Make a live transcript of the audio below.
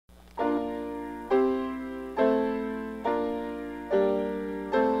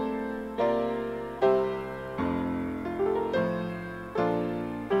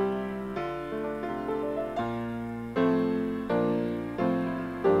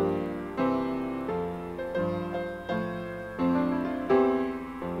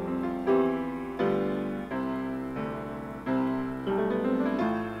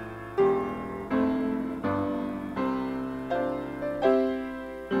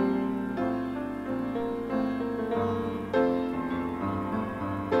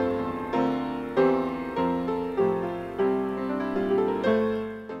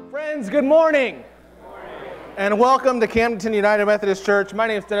good morning. Good morning. And welcome to Camden United Methodist Church. My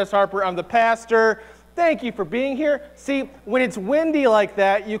name is Dennis Harper. I'm the pastor. Thank you for being here. See, when it's windy like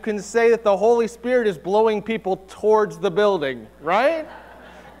that, you can say that the Holy Spirit is blowing people towards the building, right?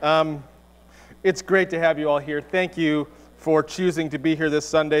 It's great to have you all here. Thank you for choosing to be here this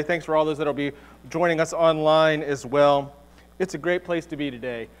Sunday. Thanks for all those that will be joining us online as well. It's a great place to be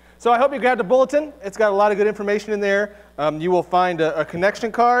today. So I hope you grabbed a bulletin. It's got a lot of good information in there. You will find a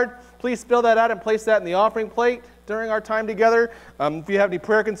connection card. Please fill that out and place that in the offering plate during our time together. If you have any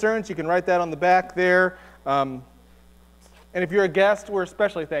prayer concerns, you can write that on the back there. And if you're a guest, we're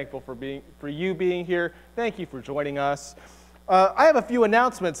especially thankful for you being here. Thank you for joining us. I have a few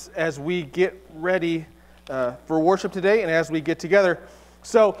announcements as we get ready for worship today and as we get together.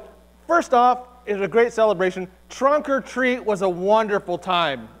 So first off, it was a great celebration. Trunk or Treat was a wonderful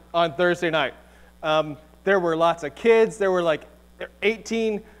time on Thursday night. There were lots of kids. There were like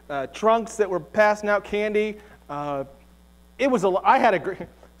 18 trunks that were passing out candy. It was I had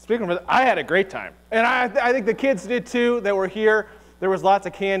a great time, and I think the kids did too that were here. There was lots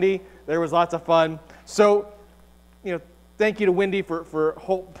of candy. There was lots of fun. So, thank you to Wendy for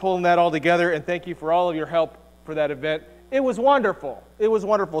pulling that all together, and thank you for all of your help for that event. It was wonderful. It was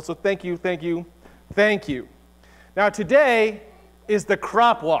wonderful. So thank you, thank you, thank you. Now today is the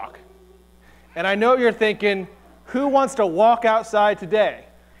crop walk. And I know you're thinking, who wants to walk outside today?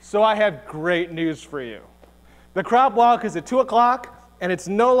 So I have great news for you. The crop walk is at 2 o'clock, and it's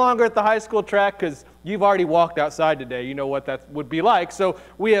no longer at the high school track because you've already walked outside today. You know what that would be like. So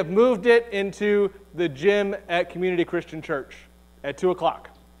we have moved it into the gym at Community Christian Church at 2 o'clock.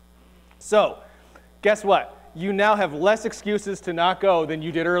 So guess what? You now have less excuses to not go than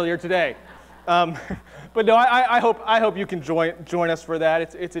you did earlier today. But no, I hope you can join us for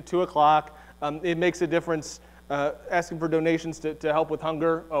that. It's at 2 o'clock. It makes a difference asking for donations to help with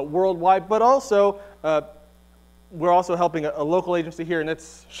hunger worldwide, but also we're also helping a local agency here, and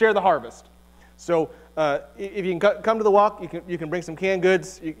it's Share the Harvest. So if you can come to the walk, you can bring some canned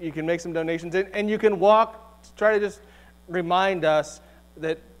goods, you can make some donations, and you can walk to try to just remind us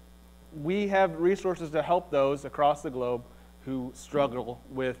that we have resources to help those across the globe who struggle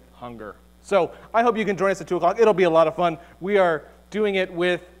with hunger. So I hope you can join us at 2 o'clock. It'll be a lot of fun. We are doing it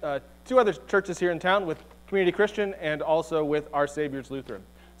with 2 other churches here in town, with Community Christian and also with Our Savior's Lutheran.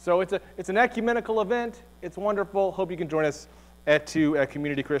 So it's an ecumenical event. It's wonderful. Hope you can join us at 2 at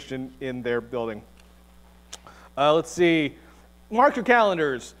Community Christian in their building. Let's see. Mark your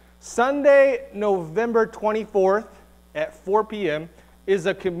calendars. Sunday, November 24th at 4 p.m. is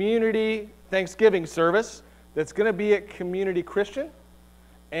a community Thanksgiving service that's going to be at Community Christian.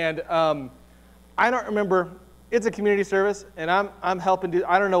 And I don't remember, it's a community service, and I'm helping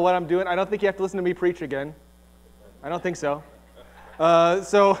I don't know what I'm doing. I don't think you have to listen to me preach again. I don't think so. But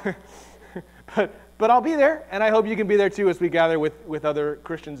I'll be there, and I hope you can be there too as we gather with other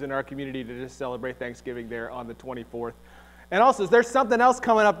Christians in our community to just celebrate Thanksgiving there on the 24th. And also, there's something else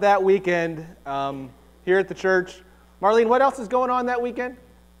coming up that weekend here at the church. Marlene, what else is going on that weekend?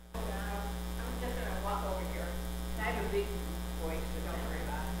 I'm just going to walk over here. I have a big voice, so don't worry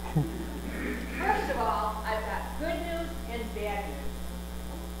about it. First of all, I've got good news and bad news.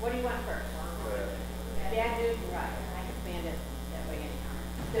 What do you want first? Bad news? Right. I can stand it that way anytime.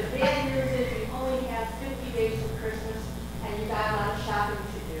 The bad news is you only have 50 days of Christmas, and you got a lot of shopping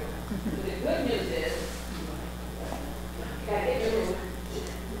to do. So the good news is, you got to get your mood.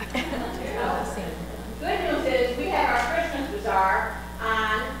 Good news is we have our Christmas bazaar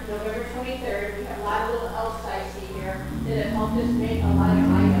on November 23rd. We have a lot of little elves I see here that have helped us make a lot of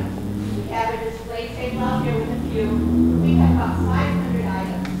items. We have a display table out here with a few. We have about 500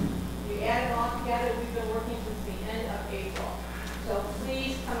 items. If you add it all together, we've been working since the end of April. So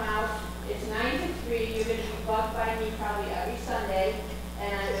please come out. It's 9 to 3. You're going to be bugged by me probably every Sunday, and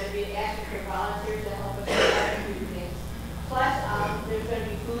I'm going to be asking for volunteers to help us do things. Plus, there's going to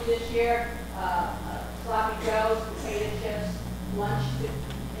be food this year. Sloppy joes, potato chips, lunch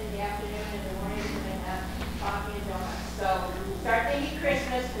in the afternoon, in the morning, and then have coffee and donuts. So start thinking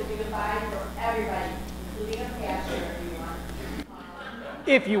Christmas, because we can buy for everybody, including a pastor if you want.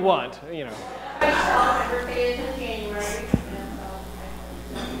 If you want, My birthday is in January,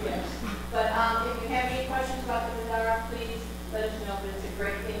 but if you have any questions about the bazaar, please let us know. But it's a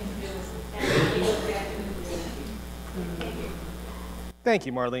great thing to do, and it goes back to the community. Thank you. Thank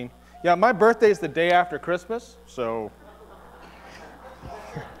you, Marlene. Yeah, my birthday is the day after Christmas, so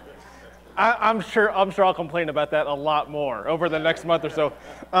I'm sure I'll complain about that a lot more over the next month or so.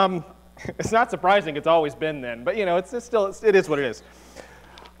 It's not surprising; it's always been then, but it is what it is.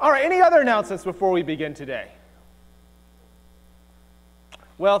 All right, any other announcements before we begin today?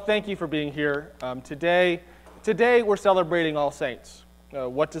 Well, thank you for being here. Today we're celebrating All Saints.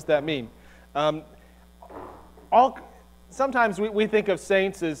 What does that mean? Sometimes we think of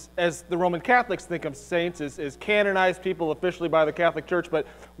saints as the Roman Catholics think of saints as canonized people officially by the Catholic Church, but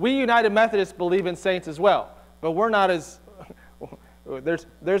we United Methodists believe in saints as well. But we're not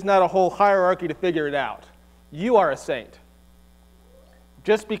there's not a whole hierarchy to figure it out. You are a saint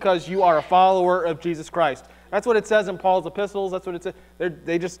just because you are a follower of Jesus Christ. That's what it says in Paul's epistles. That's what it says.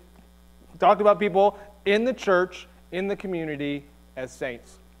 They just talk about people in the church, in the community, as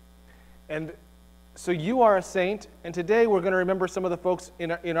saints. And so you are a saint, and today we're going to remember some of the folks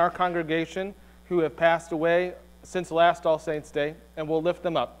in our congregation who have passed away since last All Saints Day, and we'll lift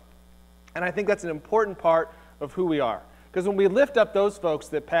them up. And I think that's an important part of who we are. Because when we lift up those folks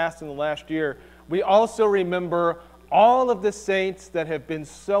that passed in the last year, we also remember all of the saints that have been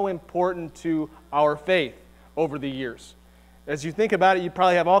so important to our faith over the years. As you think about it, you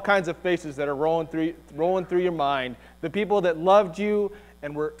probably have all kinds of faces that are rolling through your mind. The people that loved you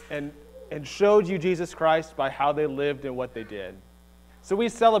and showed you Jesus Christ by how they lived and what they did. So we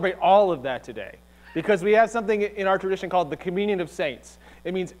celebrate all of that today because we have something in our tradition called the Communion of Saints.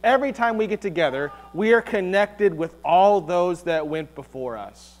 It means every time we get together, we are connected with all those that went before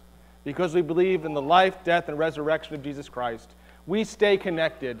us. Because we believe in the life, death, and resurrection of Jesus Christ, we stay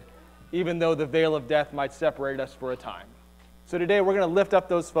connected even though the veil of death might separate us for a time. So today we're going to lift up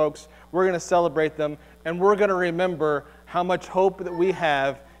those folks, we're going to celebrate them, and we're going to remember how much hope that we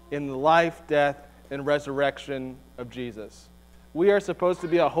have in the life, death, and resurrection of Jesus. We are supposed to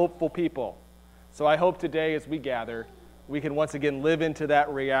be a hopeful people. So I hope today as we gather, we can once again live into that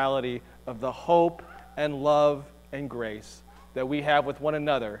reality of the hope and love and grace that we have with one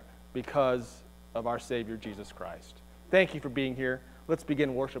another because of our Savior, Jesus Christ. Thank you for being here. Let's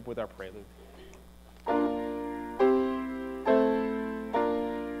begin worship with our prelude.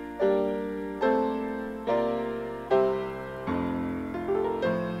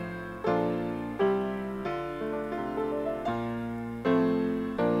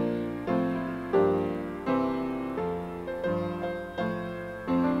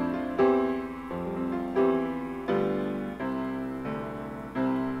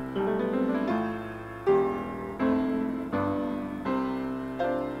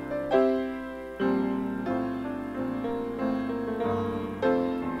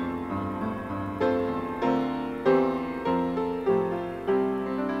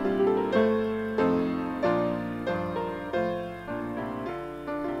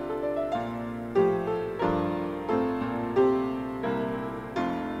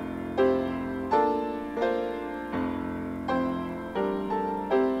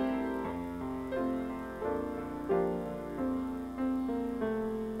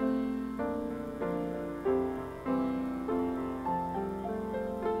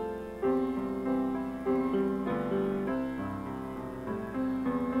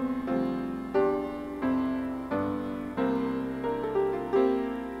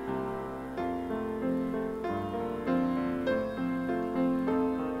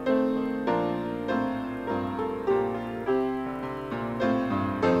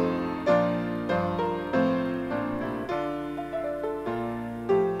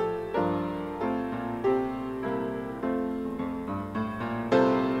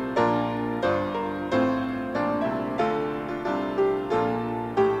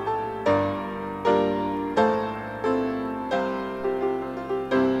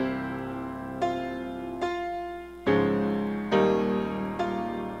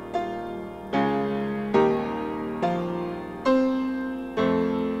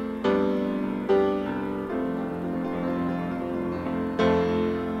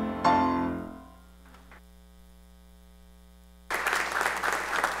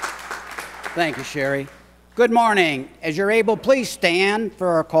 Thank you, Sherry. Good morning. As you're able, please stand for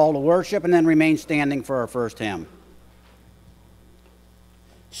our call to worship and then remain standing for our first hymn.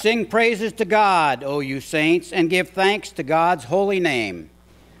 Sing praises to God, O you saints, and give thanks to God's holy name.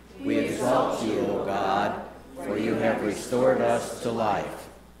 We exalt you, O God, for you have restored us to life.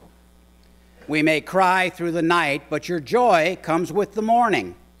 We may cry through the night, but your joy comes with the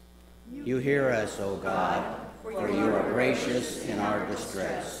morning. You hear us, O God, for you are gracious in our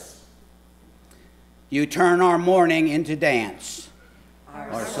distress. You turn our mourning into dance.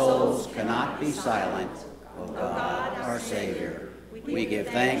 Our souls cannot be silent, O God, our Savior. We give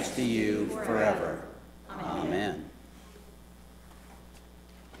thanks to you forever. Amen.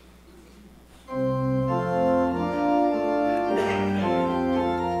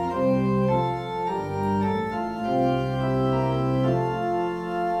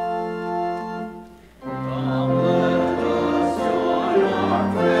 Come, let us join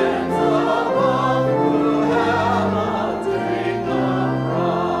our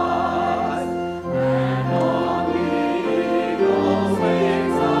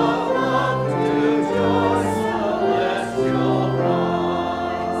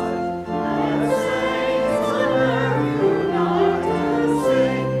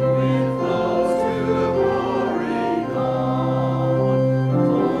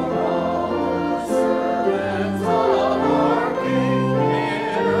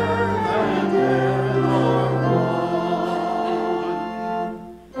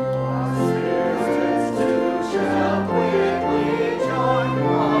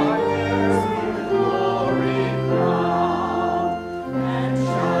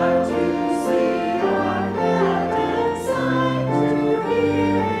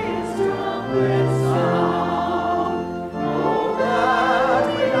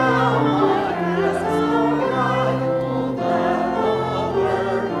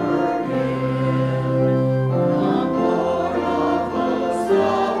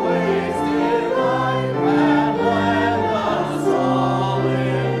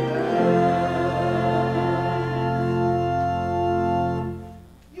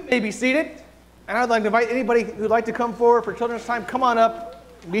may be seated. And I'd like to invite anybody who'd like to come forward for children's time, come on up,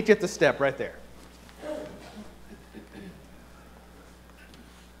 meet you at the step right there.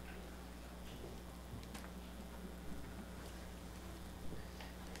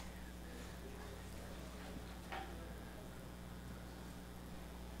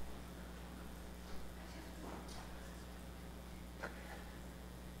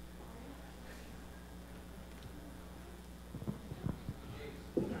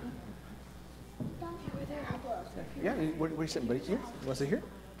 Yeah, where are you sitting, buddy? You want to sit here?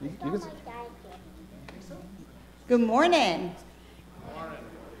 You can sit. Good morning.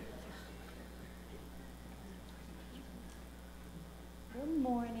 Good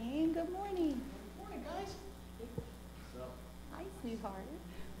morning. Good morning. Good morning, guys. Hi, sweetheart.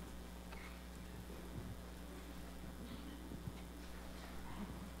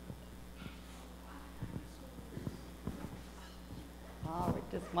 Oh,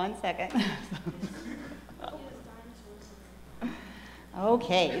 just 1 second.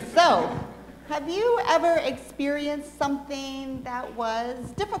 Okay, so have you ever experienced something that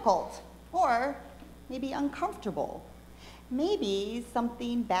was difficult or maybe uncomfortable? Maybe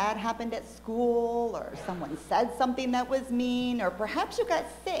something bad happened at school, or someone said something that was mean, or perhaps you got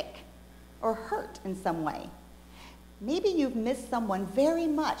sick or hurt in some way. Maybe you've missed someone very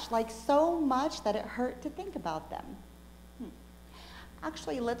much, like so much that it hurt to think about them.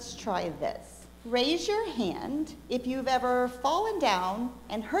 Actually, let's try this. Raise your hand if you've ever fallen down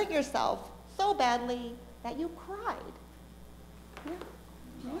and hurt yourself so badly that you cried.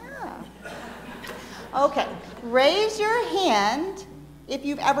 Yeah. Okay, raise your hand if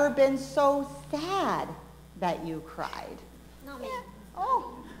you've ever been so sad that you cried. Not me. Yeah.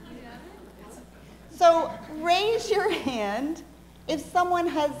 Oh. So raise your hand if someone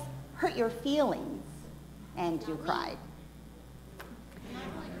has hurt your feelings and you cried.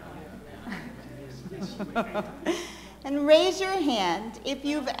 And raise your hand if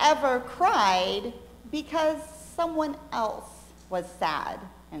you've ever cried because someone else was sad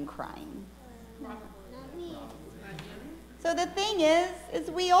and crying. Not me. So the thing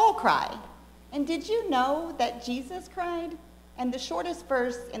is we all cry. And did you know that Jesus cried? And the shortest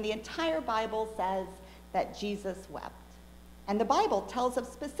verse in the entire Bible says that Jesus wept. And the Bible tells of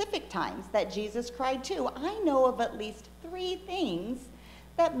specific times that Jesus cried too. I know of at least 3 things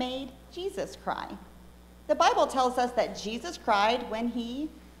that made Jesus cry. The Bible tells us that Jesus cried when he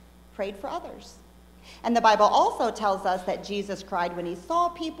prayed for others. And the Bible also tells us that Jesus cried when he saw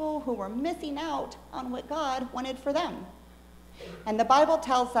people who were missing out on what God wanted for them. And the Bible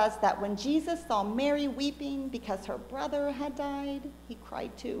tells us that when Jesus saw Mary weeping because her brother had died, he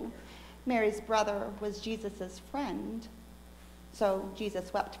cried too. Mary's brother was Jesus' friend. So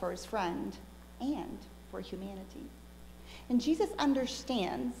Jesus wept for his friend and for humanity. And Jesus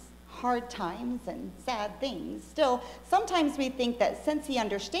understands hard times and sad things. Still, sometimes we think that since he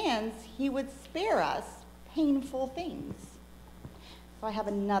understands, he would spare us painful things. So I have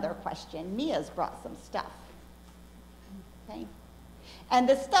another question. Mia's brought some stuff. Okay? And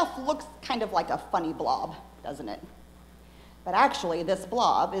this stuff looks kind of like a funny blob, doesn't it? But actually, this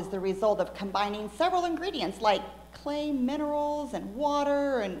blob is the result of combining several ingredients like clay minerals and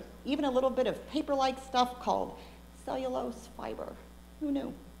water and even a little bit of paper-like stuff called cellulose fiber. Who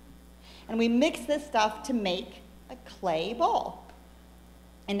knew? And we mix this stuff to make a clay ball.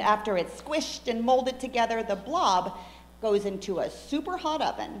 And after it's squished and molded together, the blob goes into a super hot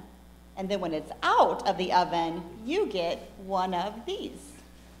oven. And then when it's out of the oven, you get one of these.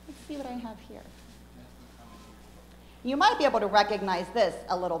 Let's see what I have here. You might be able to recognize this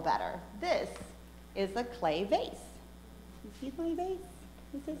a little better. This is a clay vase. You see my vase?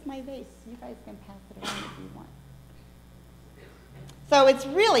 This is my vase. You guys can pass it around if you want. So it's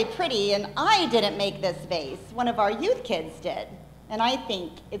really pretty, and I didn't make this vase. One of our youth kids did. And I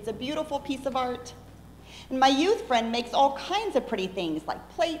think it's a beautiful piece of art. And my youth friend makes all kinds of pretty things like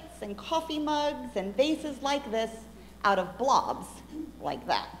plates and coffee mugs and vases like this out of blobs like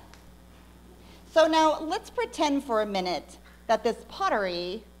that. So now let's pretend for a minute that this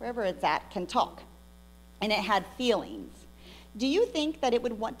pottery, wherever it's at, can talk. And it had feelings. Do you think that it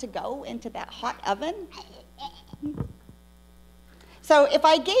would want to go into that hot oven? So if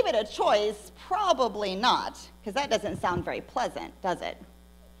I gave it a choice, probably not, because that doesn't sound very pleasant, does it?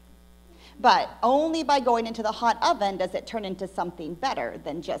 But only by going into the hot oven does it turn into something better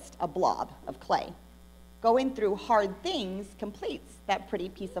than just a blob of clay. Going through hard things completes that pretty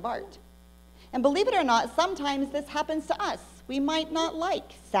piece of art. And believe it or not, sometimes this happens to us. We might not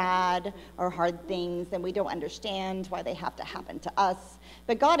like sad or hard things, and we don't understand why they have to happen to us.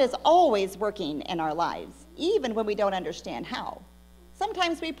 But God is always working in our lives, even when we don't understand how.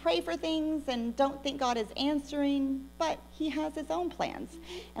 Sometimes we pray for things and don't think God is answering, but he has his own plans,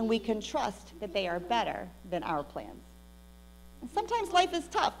 and we can trust that they are better than our plans. And sometimes life is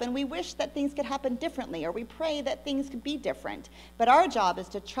tough, and we wish that things could happen differently, or we pray that things could be different. But our job is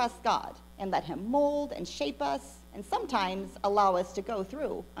to trust God and let him mold and shape us, and sometimes allow us to go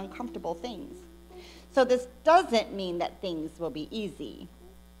through uncomfortable things. So this doesn't mean that things will be easy.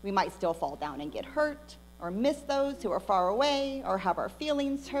 We might still fall down and get hurt, or miss those who are far away, or have our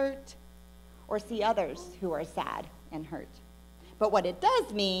feelings hurt, or see others who are sad and hurt. But what it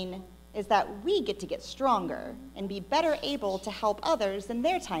does mean is that we get stronger and be better able to help others in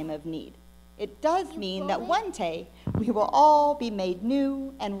their time of need. It does mean that one day we will all be made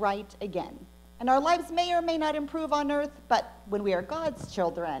new and right again. And our lives may or may not improve on earth, but when we are God's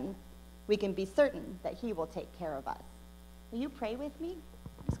children, we can be certain that he will take care of us. Will you pray with me?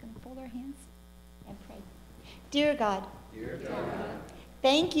 I'm just going to fold our hands and pray. Dear God,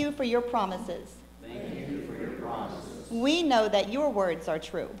 thank you for your promises. Thank you for your promises. We know that your words are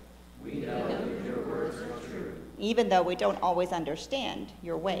true. We know that your words are true. Even though we don't always understand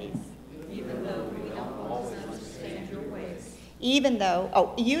your ways. Even though we don't always understand your ways. Even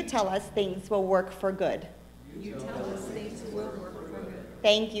though, you tell us things will work for good. You tell us things will work for good.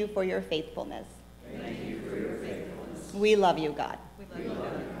 Thank you for your faithfulness. Thank you for your faithfulness. We love you, God. We love you,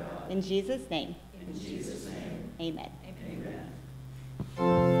 God. In Jesus' name, In Jesus' name. amen. Amen.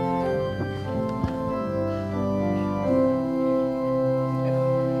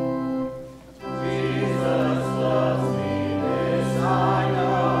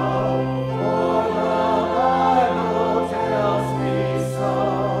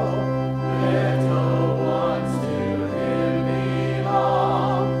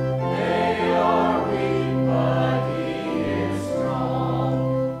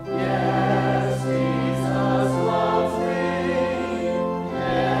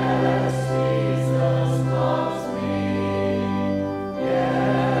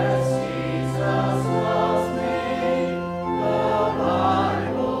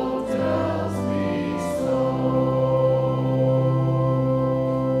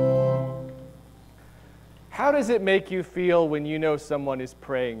 How does it make you feel when you know someone is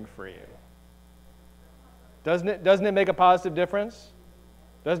praying for you? Doesn't it make a positive difference?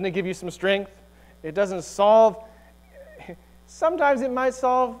 Doesn't it give you some strength? It doesn't solve, sometimes it might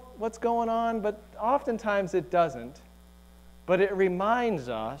solve what's going on, but oftentimes it doesn't. But it reminds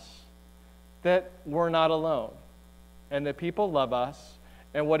us that we're not alone and that people love us,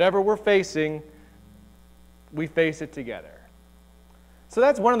 and whatever we're facing, we face it together. So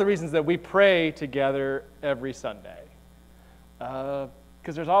that's one of the reasons that we pray together every Sunday.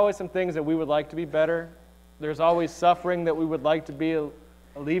 Because there's always some things that we would like to be better. There's always suffering that we would like to be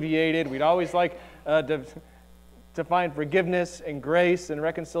alleviated. We'd always like to find forgiveness and grace and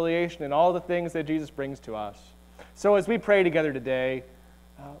reconciliation and all the things that Jesus brings to us. So as we pray together today,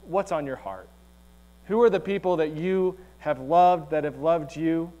 what's on your heart? Who are the people that you have loved, that have loved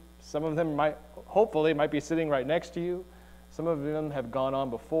you? Some of them hopefully might be sitting right next to you. Some of them have gone on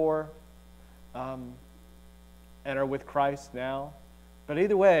before and are with Christ now. But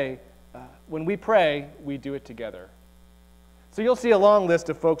either way, when we pray, we do it together. So you'll see a long list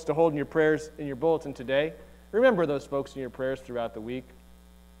of folks to hold in your prayers in your bulletin today. Remember those folks in your prayers throughout the week.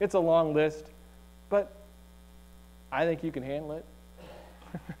 It's a long list, but I think you can handle it.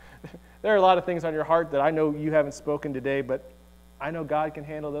 There are a lot of things on your heart that I know you haven't spoken today, but I know God can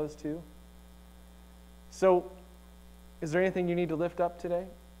handle those too. So, is there anything you need to lift up today?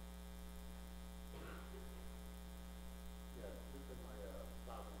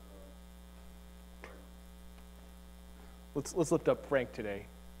 Let's lift up Frank today.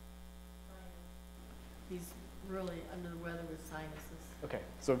 He's really under the weather with sinuses. Okay,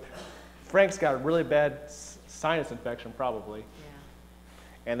 so Frank's got a really bad sinus infection probably, Yeah.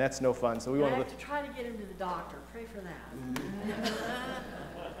 and that's no fun. So we I want to have lift. to try to get him to the doctor. Pray for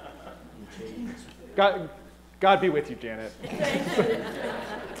that. God be with you, Janet.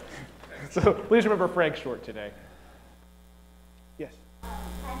 So please remember Frank's short today. Yes. I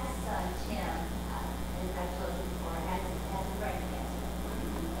just Tim, as I told you before, has a brain cancer.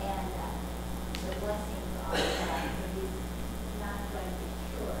 And the blessings are that he's not going to be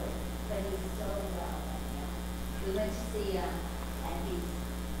cured, but he's so well right now. We went to see him, and he's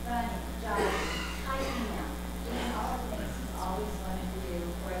running, jogging, hiking now, doing all the things he's always wanted to do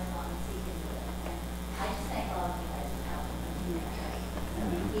for as long as he can do it. And I just thank all of you guys for helping him do that. I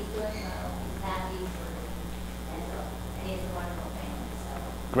mean, he's doing well, he's happy, he's working, and he has a wonderful family, so.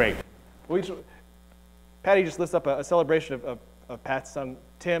 Great. Patty just lists up a celebration of Pat's son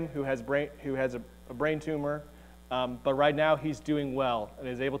Tim, who has a brain tumor. But right now, he's doing well and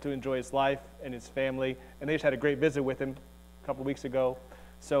is able to enjoy his life and his family. And they just had a great visit with him a couple weeks ago.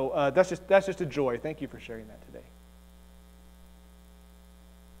 So that's just a joy. Thank you for sharing that today.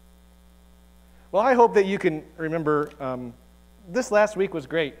 Well, I hope that you can remember this last week was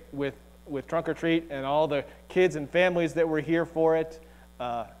great with Trunk or Treat and all the kids and families that were here for it.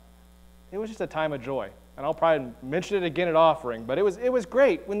 It was just a time of joy. And I'll probably mention it again at offering, but it was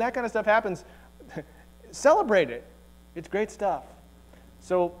great. When that kind of stuff happens, celebrate it. It's great stuff.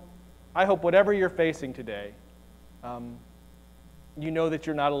 So I hope whatever you're facing today, you know that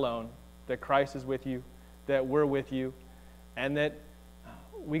you're not alone, that Christ is with you, that we're with you, and that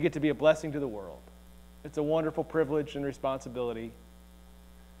we get to be a blessing to the world. It's a wonderful privilege and responsibility.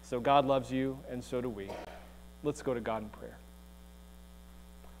 So God loves you, and so do we. Let's go to God in prayer.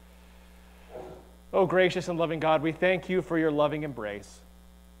 Oh, gracious and loving God, we thank you for your loving embrace.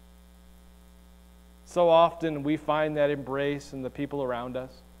 So often we find that embrace in the people around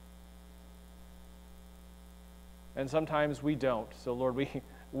us. And sometimes we don't. So Lord,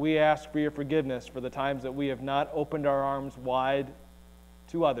 we ask for your forgiveness for the times that we have not opened our arms wide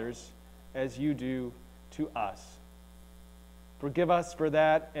to others as you do to us. Forgive us for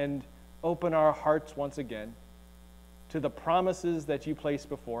that and open our hearts once again to the promises that you place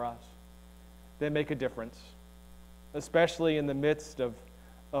before us that make a difference, especially in the midst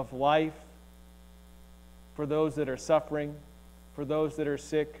of life, for those that are suffering, for those that are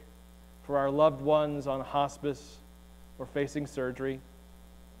sick, for our loved ones on hospice or facing surgery,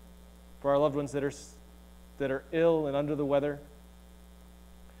 for our loved ones that are ill and under the weather.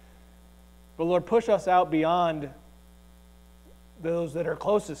 But Lord, push us out beyond those that are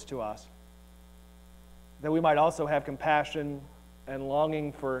closest to us, that we might also have compassion and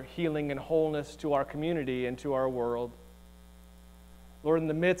longing for healing and wholeness to our community and to our world. Lord, in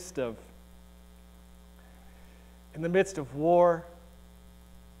the midst of war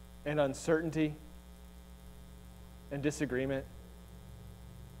and uncertainty and disagreement,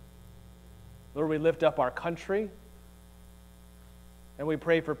 Lord, we lift up our country and we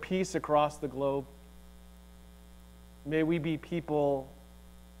pray for peace across the globe. May we be people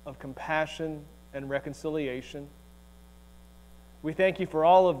of compassion and reconciliation. We thank you for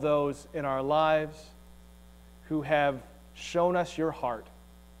all of those in our lives who have shown us your heart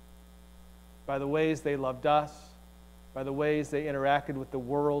by the ways they loved us, by the ways they interacted with the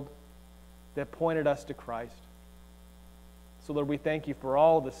world that pointed us to Christ. So, Lord, we thank you for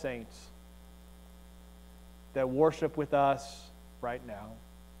all the saints that worship with us right now.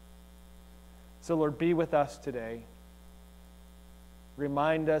 So, Lord, be with us today.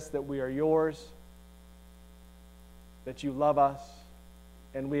 Remind us that we are yours, that you love us,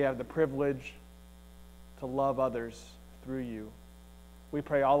 and we have the privilege to love others through you. We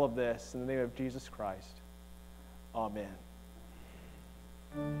pray all of this in the name of Jesus Christ. Amen.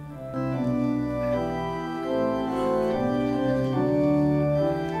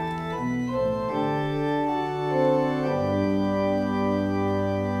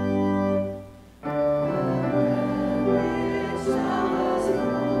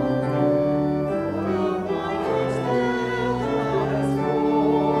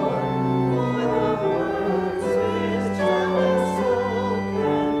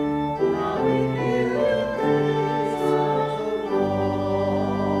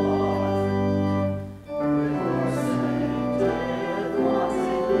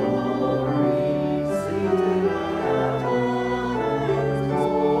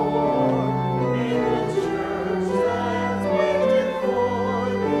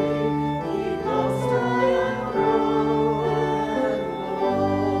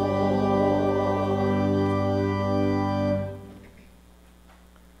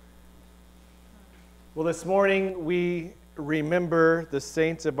 Well, this morning we remember the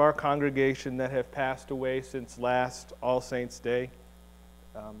saints of our congregation that have passed away since last All Saints' Day.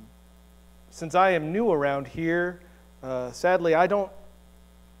 Since I am new around here, sadly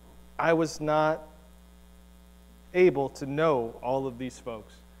I was not able to know all of these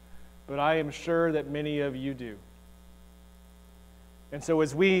folks, but I am sure that many of you do. And so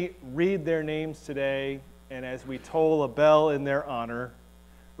as we read their names today and as we toll a bell in their honor,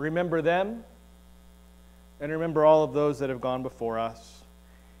 remember them. And remember all of those that have gone before us.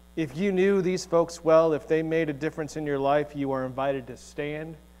 If you knew these folks well, if they made a difference in your life, you are invited to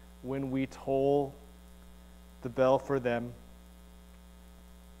stand when we toll the bell for them.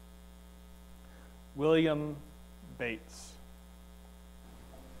 William Bates.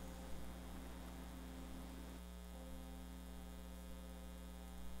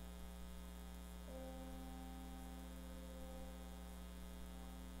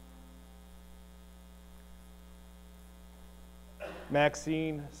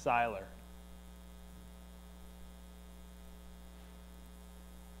 Maxine Seiler.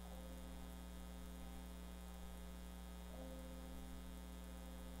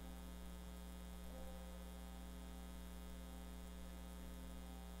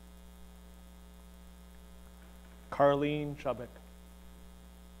 Carlene Chubbuck.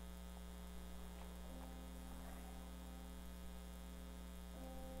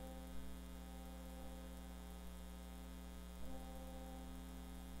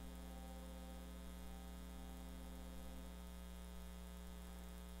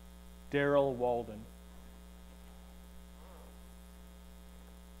 Daryl Walden.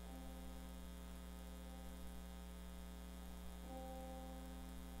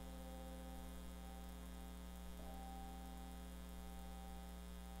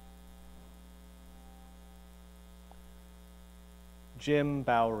 Jim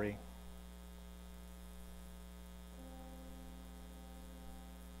Bowery.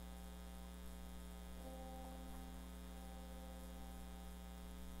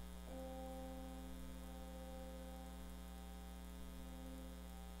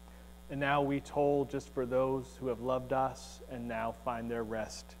 And now we toll just for those who have loved us and now find their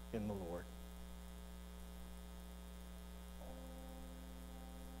rest in the Lord.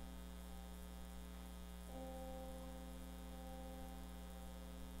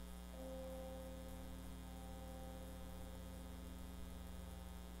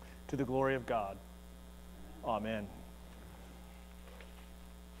 To the glory of God. Amen.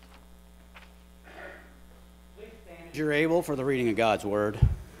 As you're able for the reading of God's Word.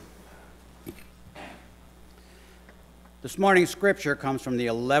 This morning's scripture comes from the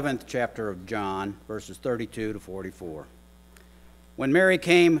 11th chapter of John, verses 32 to 44. When Mary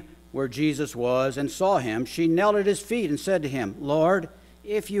came where Jesus was and saw him, she knelt at his feet and said to him, "Lord,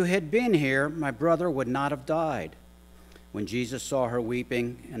 if you had been here, my brother would not have died." When Jesus saw her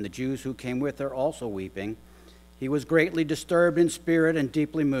weeping, and the Jews who came with her also weeping, he was greatly disturbed in spirit and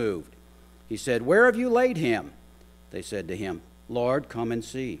deeply moved. He said, "Where have you laid him?" They said to him, "Lord, come and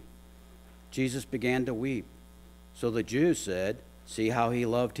see." Jesus began to weep. So the Jews said, "See how he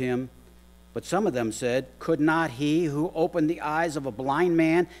loved him." But some of them said, "Could not he who opened the eyes of a blind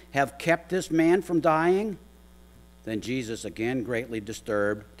man have kept this man from dying?" Then Jesus, again greatly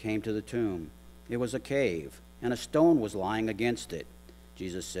disturbed, came to the tomb. It was a cave, and a stone was lying against it.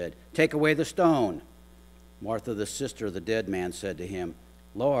 Jesus said, "Take away the stone." Martha, the sister of the dead man, said to him,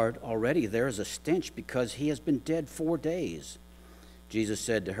 "Lord, already there is a stench because he has been dead 4 days." Jesus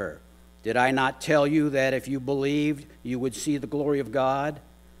said to her, "Did I not tell you that if you believed, you would see the glory of God?"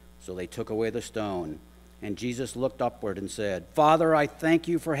 So they took away the stone. And Jesus looked upward and said, "Father, I thank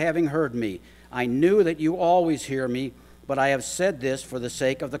you for having heard me. I knew that you always hear me, but I have said this for the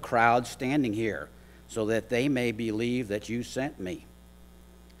sake of the crowd standing here, so that they may believe that you sent me."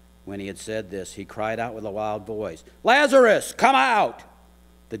 When he had said this, he cried out with a loud voice, "Lazarus, come out!"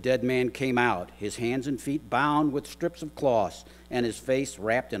 The dead man came out, his hands and feet bound with strips of cloths, and his face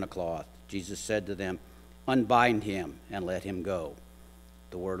wrapped in a cloth. Jesus said to them, "Unbind him and let him go."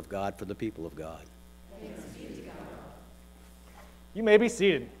 The word of God for the people of God. Thanks be to God. You may be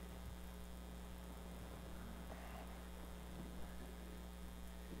seated.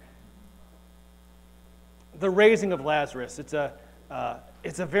 The raising of Lazarus. It's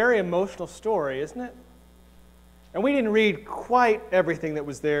a very emotional story, isn't it? And we didn't read quite everything that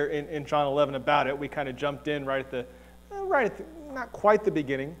was there in John 11 about it. We kind of jumped in right at the not quite the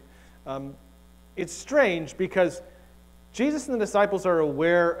beginning. It's strange because Jesus and the disciples are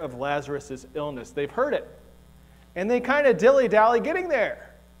aware of Lazarus' illness. They've heard it. And they kind of dilly-dally getting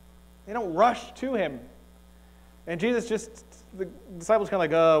there. They don't rush to him. And Jesus just, the disciples kind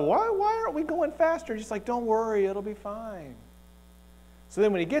of like, why aren't we going faster? Just like, don't worry, it'll be fine. So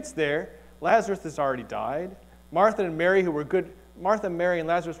then when he gets there, Lazarus has already died. Martha and Mary and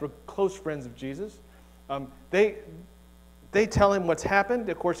Lazarus were close friends of Jesus. They tell him what's happened.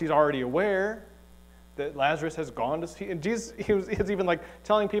 Of course, he's already aware that Lazarus has gone to see. And Jesus, he's even like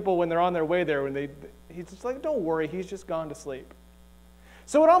telling people when they're on their way there, he's just like, don't worry, he's just gone to sleep.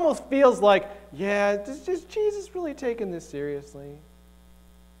 So it almost feels like, yeah, is Jesus really taking this seriously?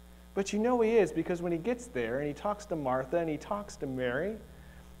 But you know he is, because when he gets there and he talks to Martha and he talks to Mary,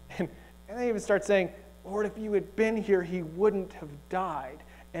 and they even start saying, "Lord, if you had been here, he wouldn't have died."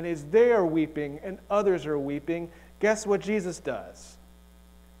 And as they are weeping and others are weeping, guess what Jesus does?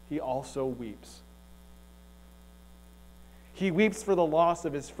 He also weeps. He weeps for the loss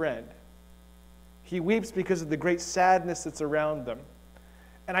of his friend. He weeps because of the great sadness that's around them.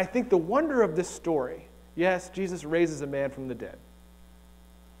 And I think the wonder of this story, yes, Jesus raises a man from the dead.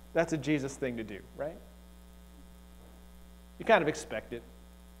 That's a Jesus thing to do, right? You kind of expect it.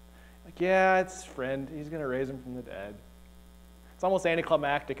 Like, yeah, it's his friend. He's going to raise him from the dead. It's almost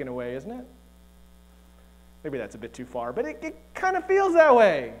anticlimactic in a way, isn't it? Maybe that's a bit too far, but it kind of feels that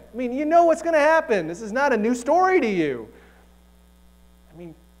way. I mean, you know what's going to happen. This is not a new story to you. I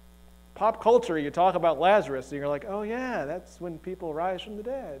mean, pop culture, you talk about Lazarus, and you're like, oh yeah, that's when people rise from the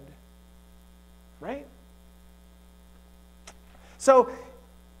dead. Right? So,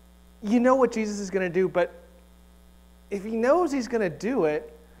 you know what Jesus is going to do, but if he knows he's going to do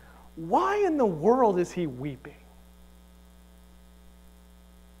it, why in the world is he weeping?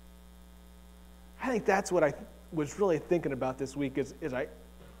 I think that's what I was really thinking about this week as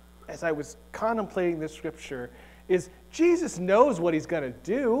I was contemplating this scripture, is Jesus knows what he's going to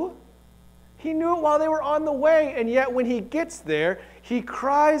do. He knew it while they were on the way, and yet when he gets there, he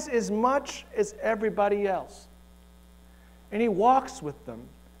cries as much as everybody else. And he walks with them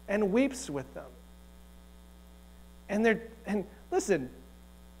and weeps with them. And listen,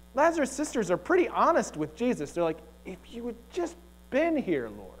 Lazarus' sisters are pretty honest with Jesus. They're like, if you had just been here,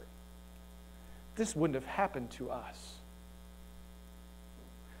 Lord, this wouldn't have happened to us.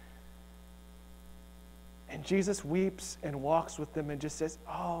 And Jesus weeps and walks with them and just says,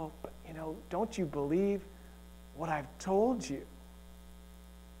 oh, but don't you believe what I've told you?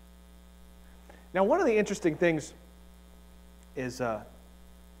 Now, one of the interesting things is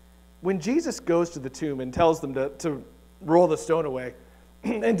when Jesus goes to the tomb and tells them to roll the stone away,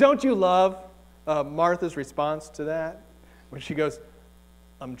 and don't you love Martha's response to that? When she goes,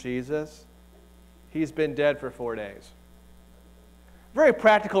 Jesus, he's been dead for 4 days. Very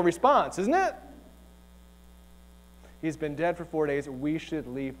practical response, isn't it? He's been dead for 4 days. We should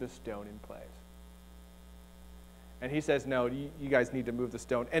leave the stone in place. And he says, no, you guys need to move the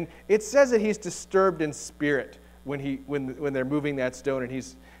stone. And it says that he's disturbed in spirit when they're moving that stone.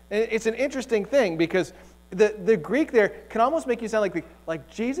 And it's an interesting thing because the Greek there can almost make you sound like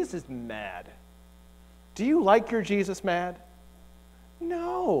Jesus is mad. Do you like your Jesus mad?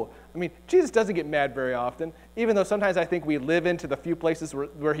 No. I mean, Jesus doesn't get mad very often, even though sometimes I think we live into the few places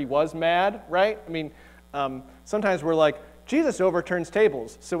where he was mad, right? I mean, sometimes we're like, Jesus overturns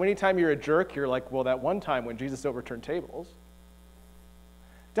tables. So anytime you're a jerk, you're like, well, that one time when Jesus overturned tables.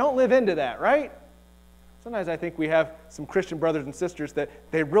 Don't live into that, right? Sometimes I think we have some Christian brothers and sisters that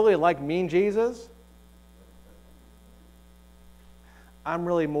they really like mean Jesus. I'm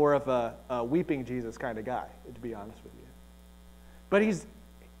really more of a weeping Jesus kind of guy, to be honest with you. But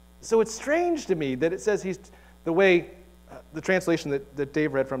so it's strange to me that it says the way, the translation that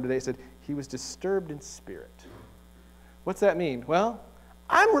Dave read from today said, he was disturbed in spirit. What's that mean? Well,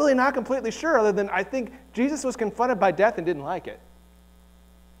 I'm really not completely sure, other than I think Jesus was confronted by death and didn't like it.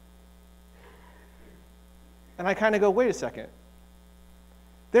 And I kind of go, wait a second.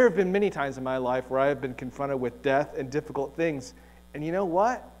 There have been many times in my life where I have been confronted with death and difficult things, and you know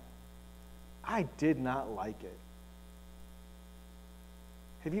what? I did not like it.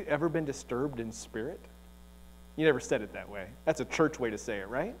 Have you ever been disturbed in spirit? You never said it that way. That's a church way to say it,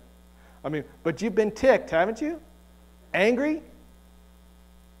 right? I mean, but you've been ticked, haven't you? Angry?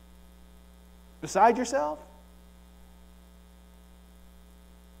 Beside yourself?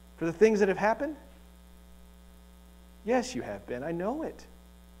 For the things that have happened? Yes, you have been. I know it.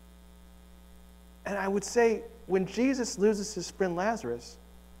 And I would say, when Jesus loses his friend Lazarus,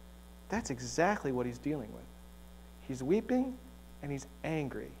 that's exactly what he's dealing with. He's weeping, and he's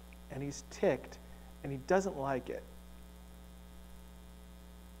angry, and he's ticked, and he doesn't like it.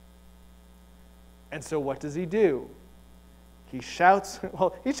 And so what does he do? He shouts,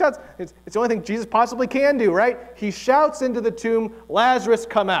 it's the only thing Jesus possibly can do, right? He shouts into the tomb, Lazarus,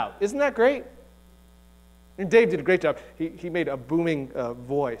 come out. Isn't that great? And Dave did a great job. He made a booming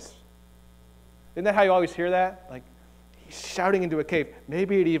voice. Isn't that how you always hear that? Like, he's shouting into a cave.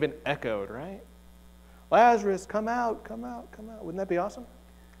 Maybe it even echoed, right? Lazarus, come out, come out, come out. Wouldn't that be awesome?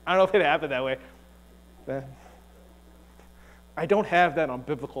 I don't know if it happened that way. I don't have that on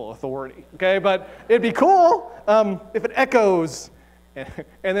biblical authority, okay? But it'd be cool if it echoes. And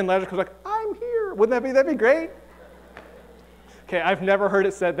then Lazarus comes like, I'm here. Wouldn't that'd be great? Okay, I've never heard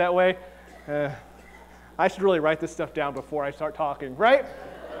it said that way. I should really write this stuff down before I start talking, right?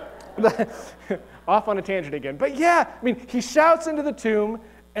 Off on a tangent again. But yeah, I mean, he shouts into the tomb,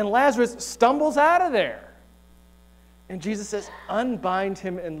 and Lazarus stumbles out of there. And Jesus says, unbind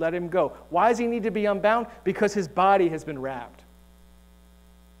him and let him go. Why does he need to be unbound? Because his body has been wrapped.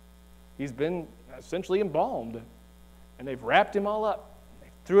 He's been essentially embalmed. And they've wrapped him all up. They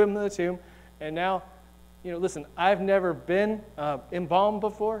threw him in the tomb. And now, listen, I've never been embalmed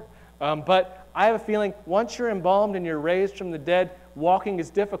before. But I have a feeling once you're embalmed and you're raised from the dead, walking is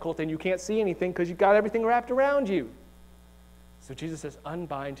difficult and you can't see anything because you've got everything wrapped around you. So Jesus says,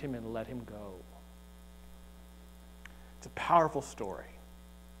 unbind him and let him go. It's a powerful story.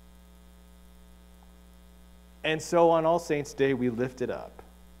 And so on All Saints' Day, we lift it up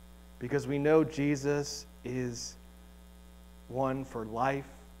because we know Jesus is one for life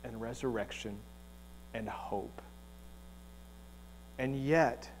and resurrection and hope. And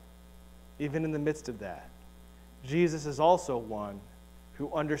yet, even in the midst of that, Jesus is also one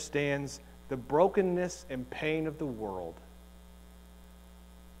who understands the brokenness and pain of the world.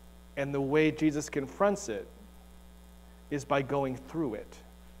 And the way Jesus confronts it is by going through it.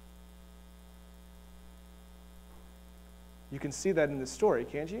 You can see that in this story,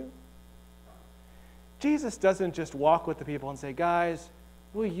 can't you? Jesus doesn't just walk with the people and say, guys,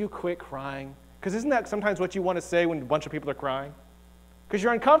 will you quit crying? Because isn't that sometimes what you want to say when a bunch of people are crying? Because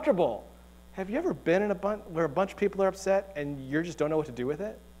you're uncomfortable. Have you ever been in where a bunch of people are upset and you just don't know what to do with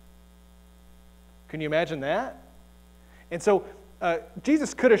it? Can you imagine that? And so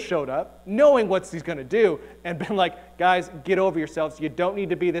Jesus could have showed up knowing what he's going to do and been like, guys, get over yourselves. You don't need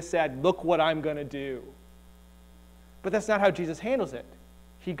to be this sad. Look what I'm going to do. But that's not how Jesus handles it.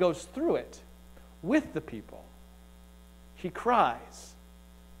 He goes through it with the people. He cries.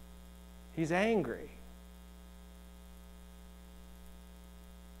 He's angry.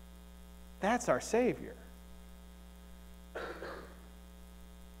 That's our Savior.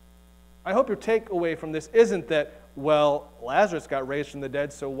 I hope your takeaway from this isn't that, well, Lazarus got raised from the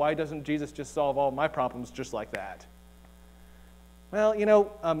dead, so why doesn't Jesus just solve all my problems just like that? Well,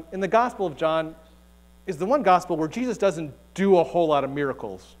 in the Gospel of John is the one gospel where Jesus doesn't do a whole lot of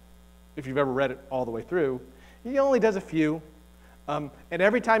miracles. If you've ever read it all the way through, he only does a few. And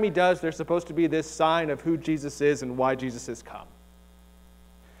every time he does, there's supposed to be this sign of who Jesus is and why Jesus has come.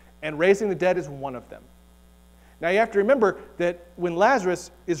 And raising the dead is one of them. Now you have to remember that when Lazarus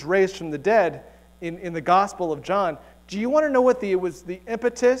is raised from the dead in the Gospel of John, do you want to know what was the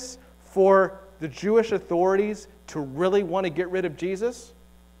impetus for the Jewish authorities to really want to get rid of Jesus?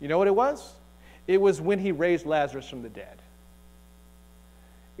 You know what it was? It was when he raised Lazarus from the dead.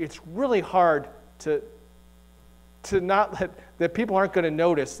 It's really hard to not let, that people aren't going to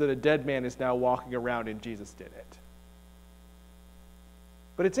notice that a dead man is now walking around and Jesus did it.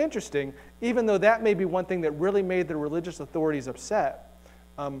 But it's interesting, even though that may be one thing that really made the religious authorities upset,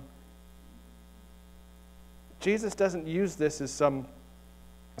 Jesus doesn't use this as some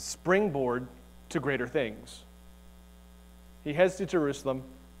springboard to greater things. He heads to Jerusalem.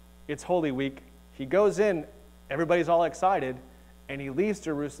 It's Holy Week. He goes in, everybody's all excited, and he leaves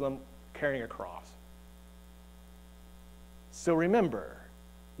Jerusalem carrying a cross. So remember,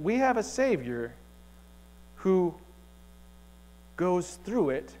 we have a Savior who goes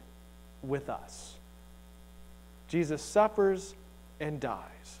through it with us. Jesus suffers and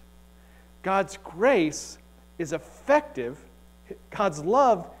dies. God's grace is effective. God's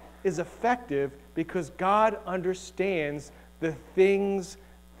love is effective because God understands the things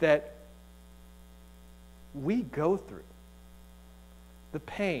that we go through. The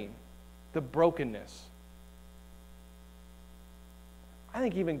pain, the brokenness. I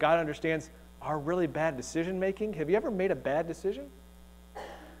think even God understands our really bad decision making. Have you ever made a bad decision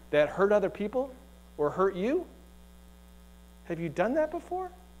that hurt other people or hurt you? Have you done that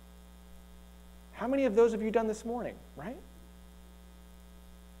before? How many of those have you done this morning, right?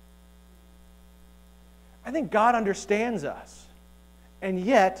 I think God understands us and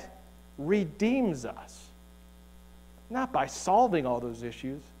yet redeems us. Not by solving all those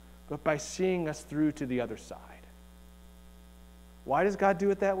issues, but by seeing us through to the other side. Why does God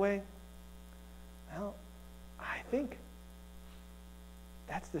do it that way? Well, I think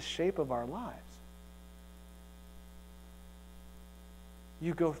that's the shape of our lives.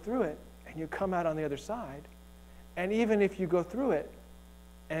 You go through it and you come out on the other side. And even if you go through it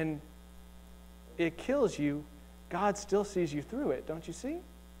and it kills you, God still sees you through it, don't you see?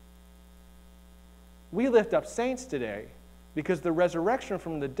 We lift up saints today because the resurrection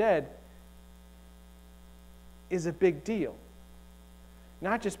from the dead is a big deal.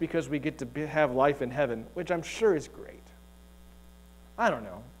 Not just because we get to have life in heaven, which I'm sure is great. I don't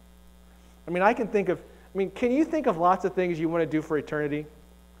know. Can you think of lots of things you want to do for eternity?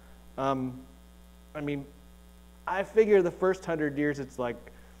 I figure the first 100 years it's like,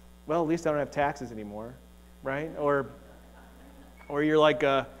 well, at least I don't have taxes anymore, right? Or you're like,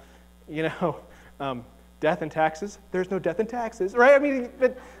 death and taxes. There's no death and taxes, right?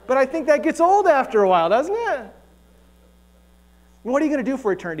 But I think that gets old after a while, doesn't it? What are you going to do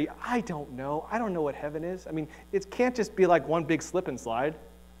for eternity? I don't know. I don't know what heaven is. It can't just be like one big slip and slide.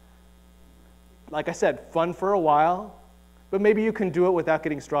 Like I said, fun for a while, but maybe you can do it without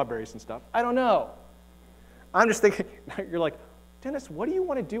getting strawberries and stuff. I don't know. I'm just thinking, you're like, Dennis, what do you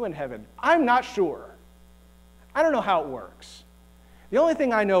want to do in heaven? I'm not sure. I don't know how it works. The only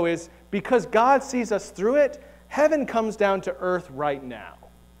thing I know is because God sees us through it, heaven comes down to earth right now.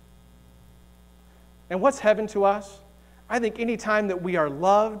 And what's heaven to us? I think any time that we are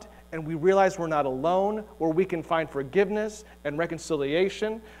loved and we realize we're not alone, where we can find forgiveness and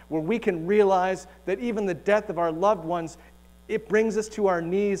reconciliation, where we can realize that even the death of our loved ones, it brings us to our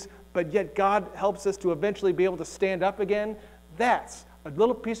knees, but yet God helps us to eventually be able to stand up again, that's a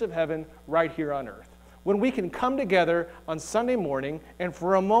little piece of heaven right here on earth. When we can come together on Sunday morning and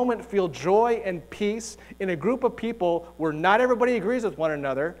for a moment feel joy and peace in a group of people where not everybody agrees with one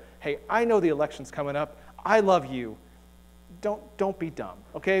another. Hey, I know the election's coming up. I love you. Don't be dumb,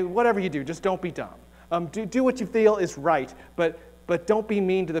 okay? Whatever you do, just don't be dumb. Do what you feel is right, but don't be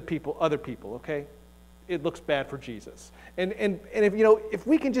mean to the other people, okay? It looks bad for Jesus. And if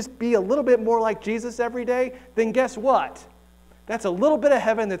we can just be a little bit more like Jesus every day, then guess what? That's a little bit of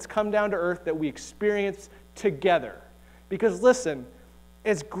heaven that's come down to earth that we experience together. Because listen,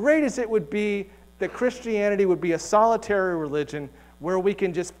 as great as it would be that Christianity would be a solitary religion where we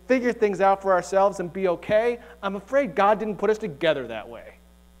can just figure things out for ourselves and be okay, I'm afraid God didn't put us together that way.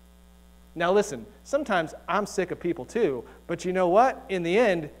 Now listen, sometimes I'm sick of people too, but you know what? In the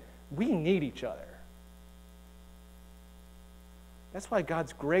end, we need each other. That's why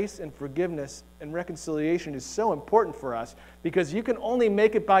God's grace and forgiveness and reconciliation is so important for us, because you can only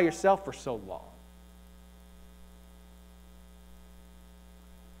make it by yourself for so long.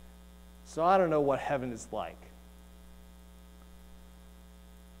 So I don't know what heaven is like,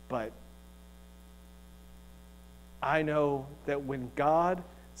 but I know that when God's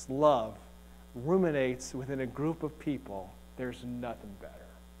love ruminates within a group of people, there's nothing better.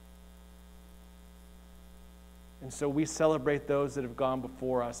 And so we celebrate those that have gone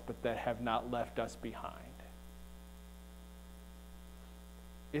before us, but that have not left us behind.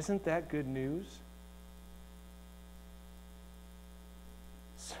 Isn't that good news?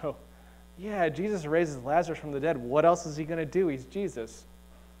 So, yeah, Jesus raises Lazarus from the dead. What else is he going to do? He's Jesus.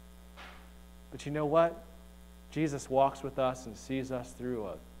 But you know what? Jesus walks with us and sees us through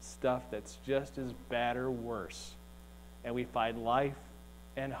stuff that's just as bad or worse. And we find life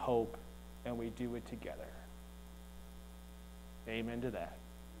and hope, and we do it together. Amen to that.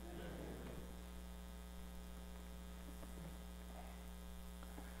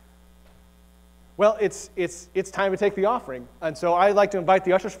 Well, it's time to take the offering. And so I'd like to invite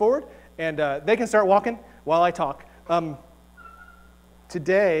the ushers forward, and they can start walking while I talk.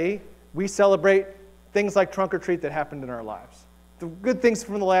 Today, we celebrate things like trunk or treat that happened in our lives. The good things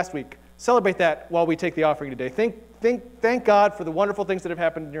from the last week. Celebrate that while we take the offering today. Thank God for the wonderful things that have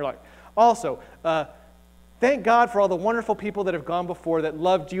happened in your life. Also, thank God for all the wonderful people that have gone before that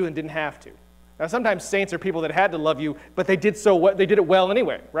loved you and didn't have to. Now, sometimes saints are people that had to love you, but they did it well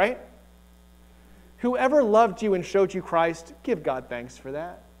anyway, right? Whoever loved you and showed you Christ, give God thanks for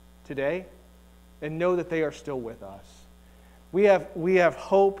that today, and know that they are still with us. We have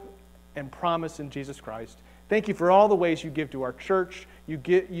hope and promise in Jesus Christ. Thank you for all the ways you give to our church.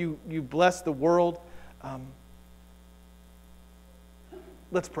 You bless the world.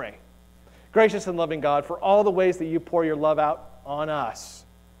 Let's pray. Gracious and loving God, for all the ways that you pour your love out on us,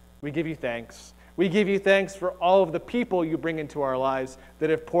 we give you thanks. We give you thanks for all of the people you bring into our lives that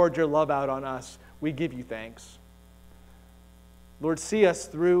have poured your love out on us. We give you thanks. Lord, see us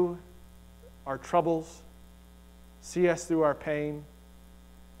through our troubles. See us through our pain.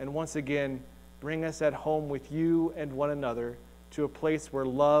 And once again, bring us at home with you and one another to a place where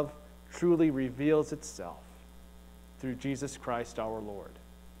love truly reveals itself. Through Jesus Christ our Lord.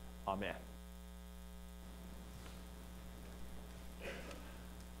 Amen.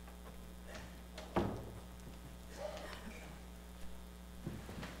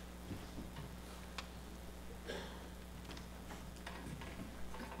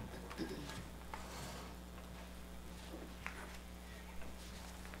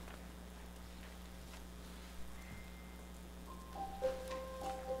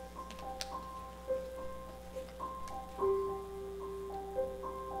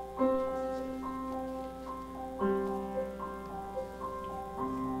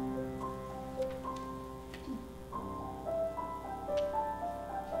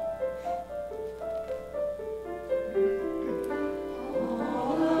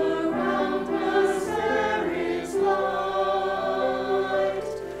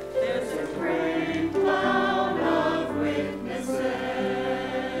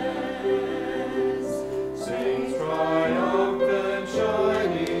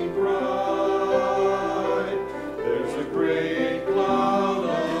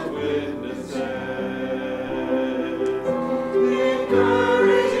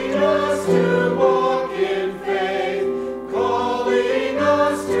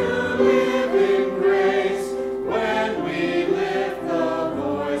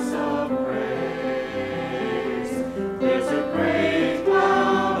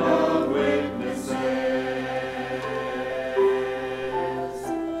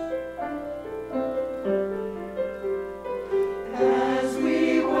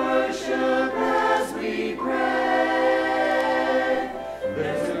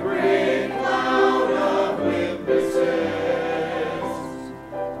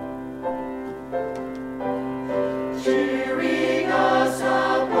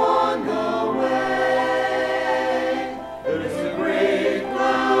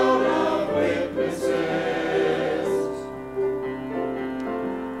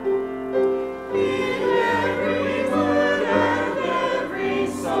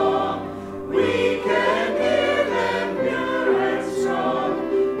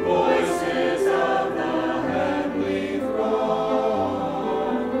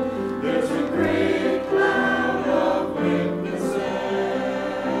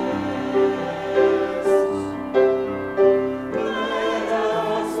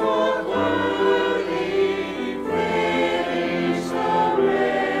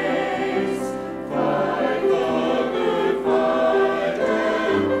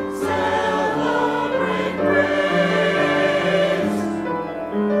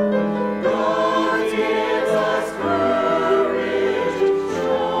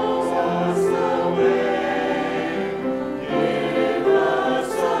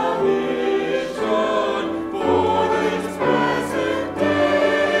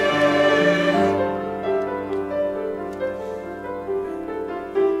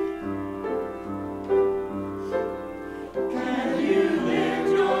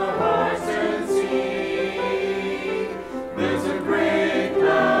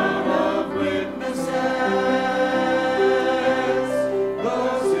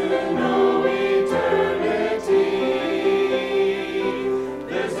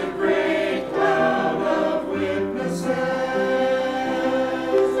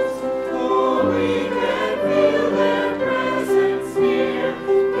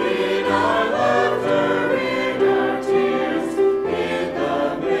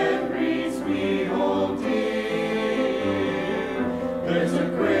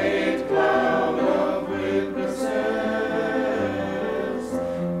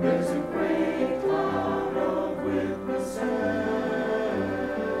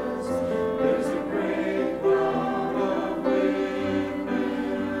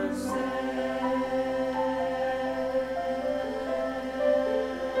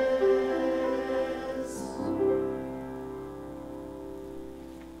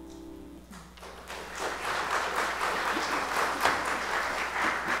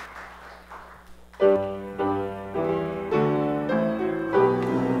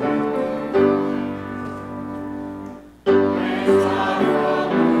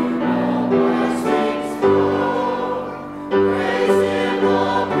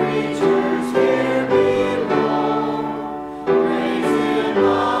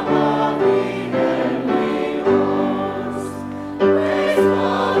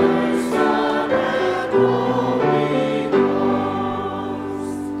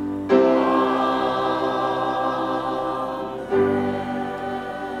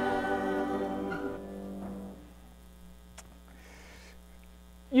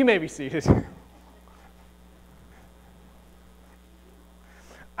 You may be seated.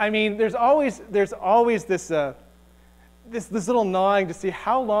 I mean, there's always this this little gnawing to see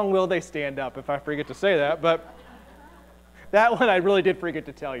how long will they stand up if I forget to say that, but that one I really did forget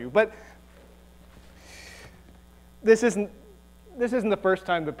to tell you. But this isn't the first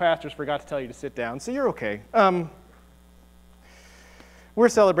time the pastors forgot to tell you to sit down, so you're okay. We're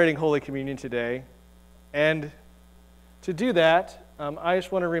celebrating Holy Communion today, and to do that, I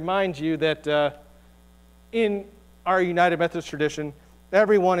just want to remind you that in our United Methodist tradition,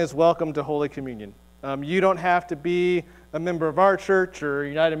 everyone is welcome to Holy Communion. You don't have to be a member of our church or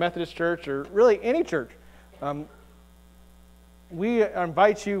United Methodist Church or really any church. We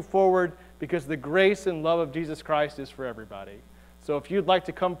invite you forward because the grace and love of Jesus Christ is for everybody. So if you'd like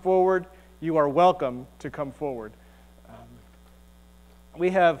to come forward, you are welcome to come forward.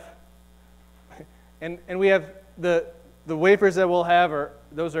 We have, and we have the wafers that we'll have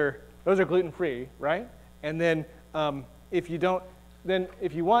those are gluten-free, right? And then if you don't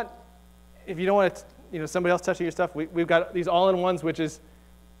want somebody else touching your stuff, we've got these all-in-ones, which is,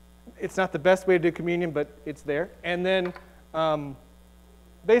 it's not the best way to do communion, but it's there. And then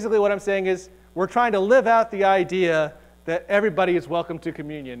basically what I'm saying is we're trying to live out the idea that everybody is welcome to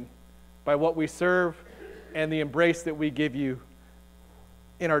communion by what we serve and the embrace that we give you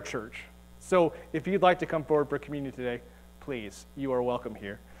in our church. So if you'd like to come forward for communion today, please, you are welcome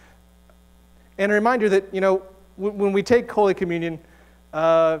here. And a reminder that, when we take Holy Communion,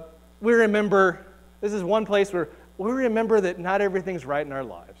 we remember, this is one place where we remember that not everything's right in our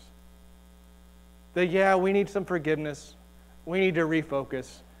lives. That, we need some forgiveness. We need to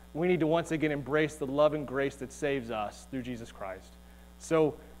refocus. We need to once again embrace the love and grace that saves us through Jesus Christ.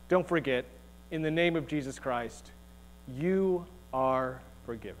 So don't forget, in the name of Jesus Christ, you are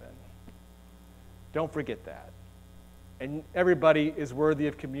forgiven. Don't forget that. And everybody is worthy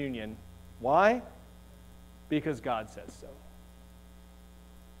of communion. Why? Because God says so.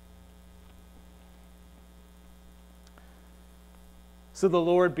 So the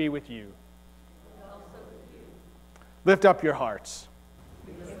Lord be with you. Lift up your hearts.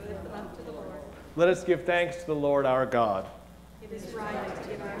 Let us give thanks to the Lord our God. It is right to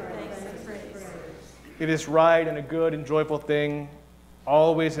give our thanks and praise. It is right and a good and joyful thing,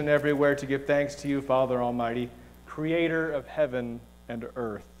 always and everywhere, to give thanks to you, Father Almighty, Creator of heaven and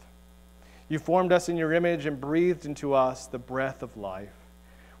earth. You formed us in your image and breathed into us the breath of life.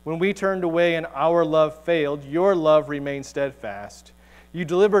 When we turned away and our love failed, your love remained steadfast. You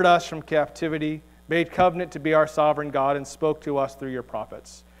delivered us from captivity, made covenant to be our sovereign God, and spoke to us through your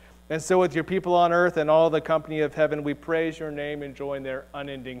prophets. And so with your people on earth and all the company of heaven, we praise your name and join their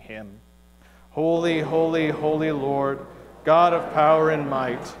unending hymn. Holy, holy, holy Lord, God of power and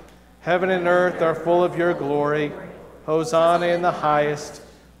might, heaven and earth are full of your glory. Hosanna in the highest.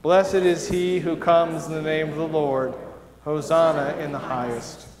 Blessed is he who comes in the name of the Lord. Hosanna in the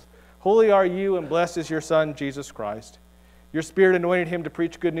highest. Holy are you, and blessed is your Son, Jesus Christ. Your Spirit anointed him to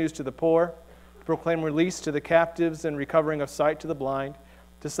preach good news to the poor, to proclaim release to the captives and recovering of sight to the blind,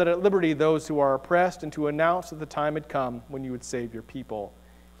 to set at liberty those who are oppressed, and to announce that the time had come when you would save your people.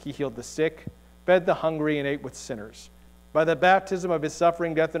 He healed the sick, fed the hungry, and ate with sinners. By the baptism of his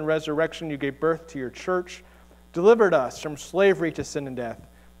suffering, death, and resurrection, you gave birth to your church, delivered us from slavery to sin and death,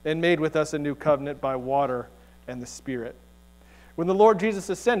 and made with us a new covenant by water and the Spirit. When the Lord Jesus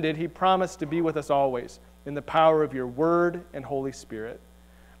ascended, he promised to be with us always in the power of your word and Holy Spirit.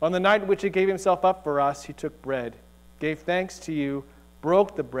 On the night in which he gave himself up for us, he took bread, gave thanks to you,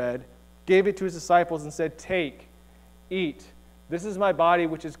 broke the bread, gave it to his disciples, and said, "Take, eat. This is my body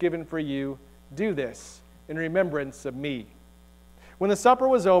which is given for you. Do this in remembrance of me." When the supper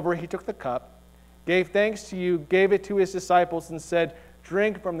was over, he took the cup, gave thanks to you, gave it to his disciples, and said,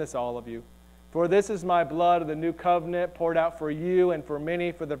 "Drink from this, all of you. For this is my blood of the new covenant, poured out for you and for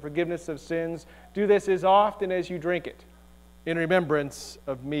many for the forgiveness of sins. Do this as often as you drink it, in remembrance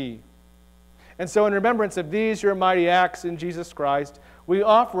of me." And so in remembrance of these, your mighty acts in Jesus Christ, we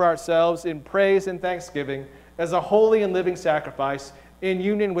offer ourselves in praise and thanksgiving as a holy and living sacrifice in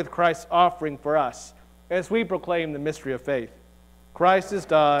union with Christ's offering for us, as we proclaim the mystery of faith. Christ has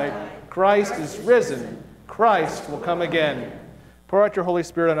died. Christ is risen. Christ will come again. Pour out your Holy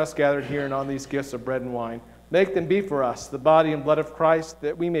Spirit on us gathered here and on these gifts of bread and wine. Make them be for us the body and blood of Christ,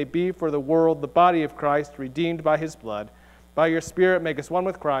 that we may be for the world the body of Christ, redeemed by his blood. By your Spirit, make us one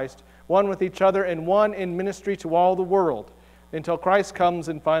with Christ, one with each other, and one in ministry to all the world, until Christ comes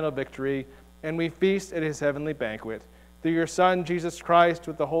in final victory, and we feast at his heavenly banquet. Through your Son, Jesus Christ,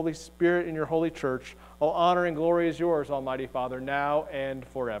 with the Holy Spirit in your holy church, all honor and glory is yours, Almighty Father, now and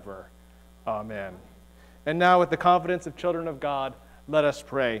forever. Amen. And now, with the confidence of children of God, let us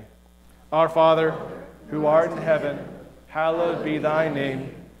pray. Our Father, who art in heaven, hallowed be thy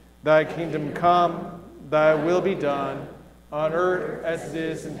name. Thy kingdom come, thy will be done, on earth as it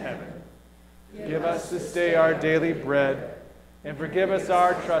is in heaven. Give us this day our daily bread, and forgive us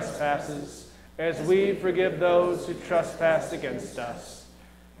our trespasses, as we forgive those who trespass against us.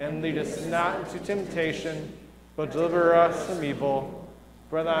 And lead us not into temptation, but deliver us from evil.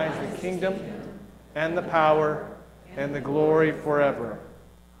 For thine is the kingdom, and the power, and the glory forever.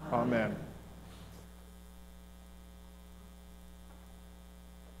 Amen.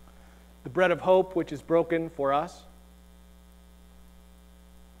 The bread of hope, which is broken for us,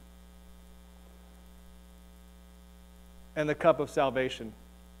 and the cup of salvation,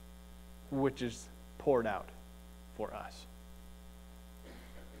 which is poured out for us.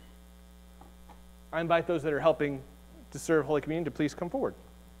 I invite those that are helping to serve Holy Communion to please come forward.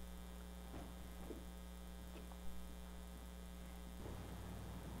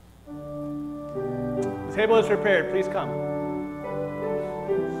 The table is prepared. Please come.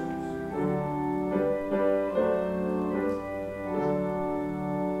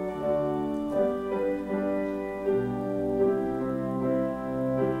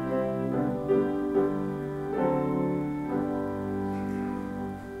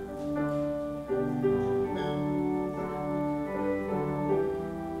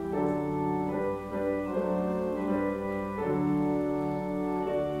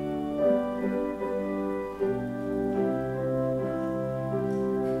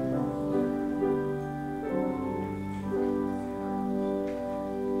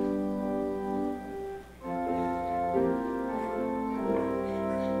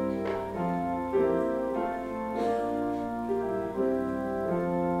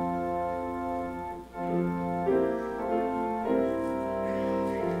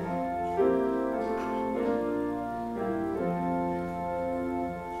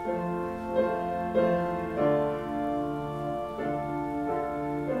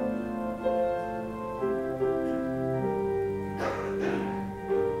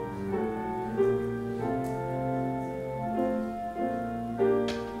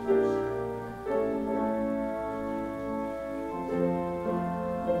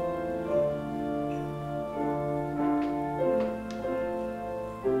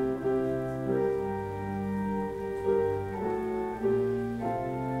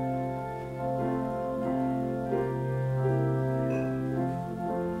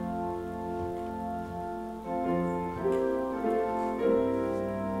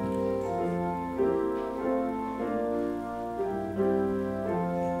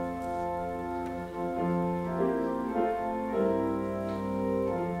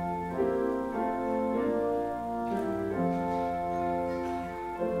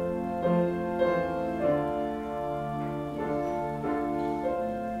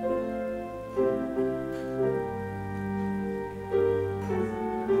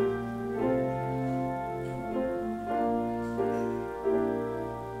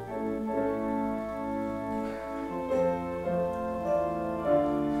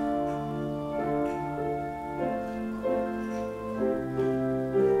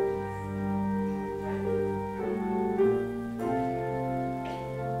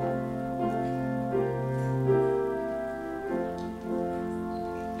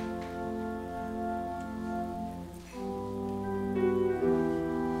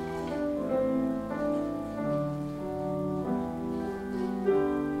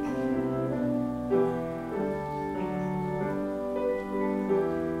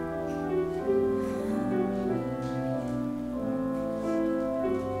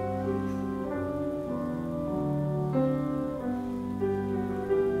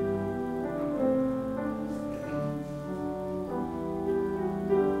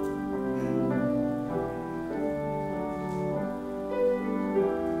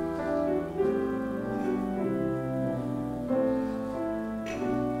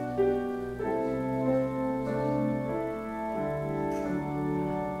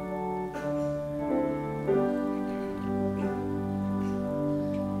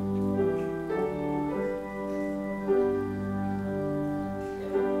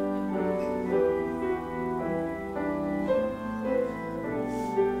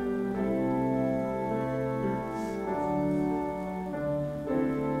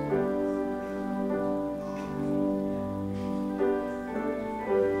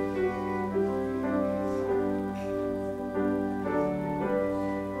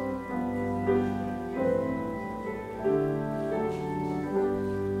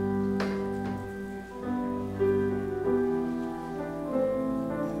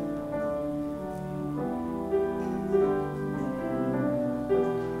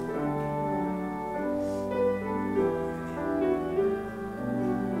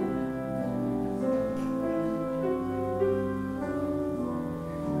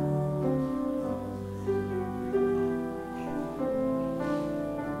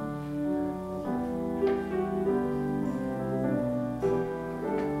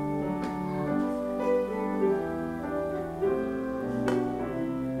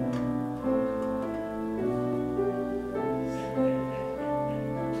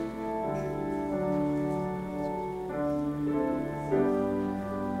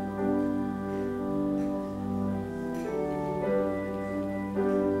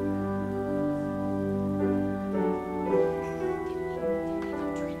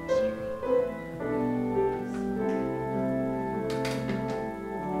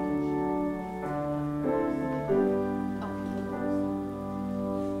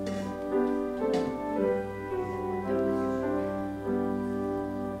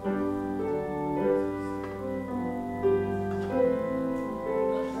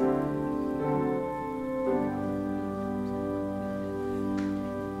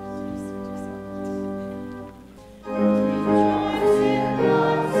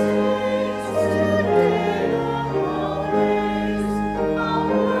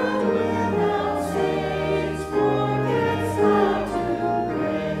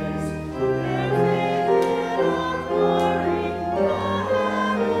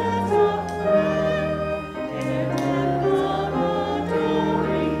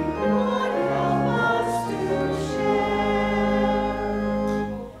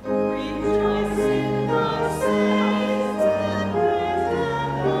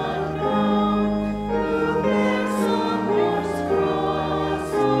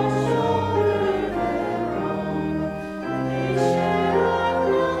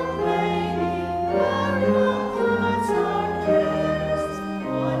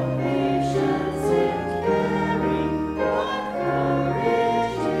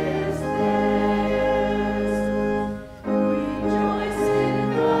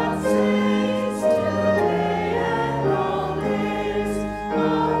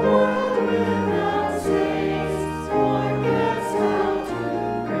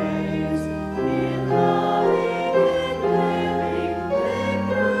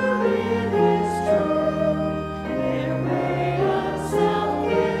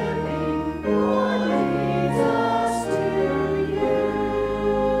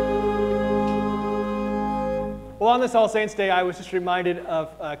 this All Saints Day, I was just reminded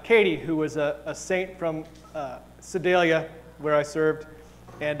of Katie, who was a saint from Sedalia, where I served.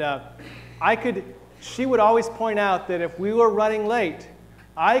 And she would always point out that if we were running late,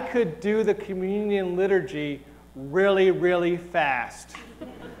 I could do the communion liturgy really, really fast.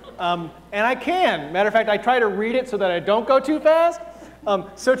 And I can. Matter of fact, I try to read it so that I don't go too fast.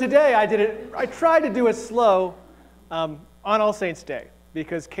 So today I tried to do it slow on All Saints Day,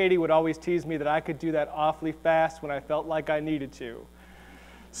 because Katie would always tease me that I could do that awfully fast when I felt like I needed to.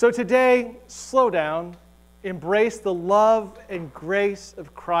 So today, slow down, embrace the love and grace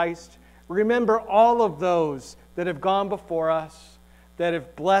of Christ. Remember all of those that have gone before us, that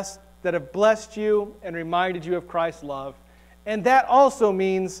have blessed you and reminded you of Christ's love. And that also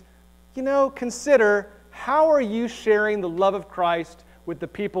means, consider, how are you sharing the love of Christ with the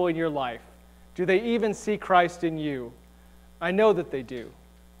people in your life? Do they even see Christ in you? I know that they do.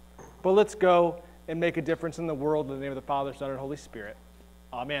 But let's go and make a difference in the world in the name of the Father, Son, and Holy Spirit.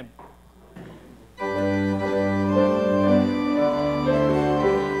 Amen.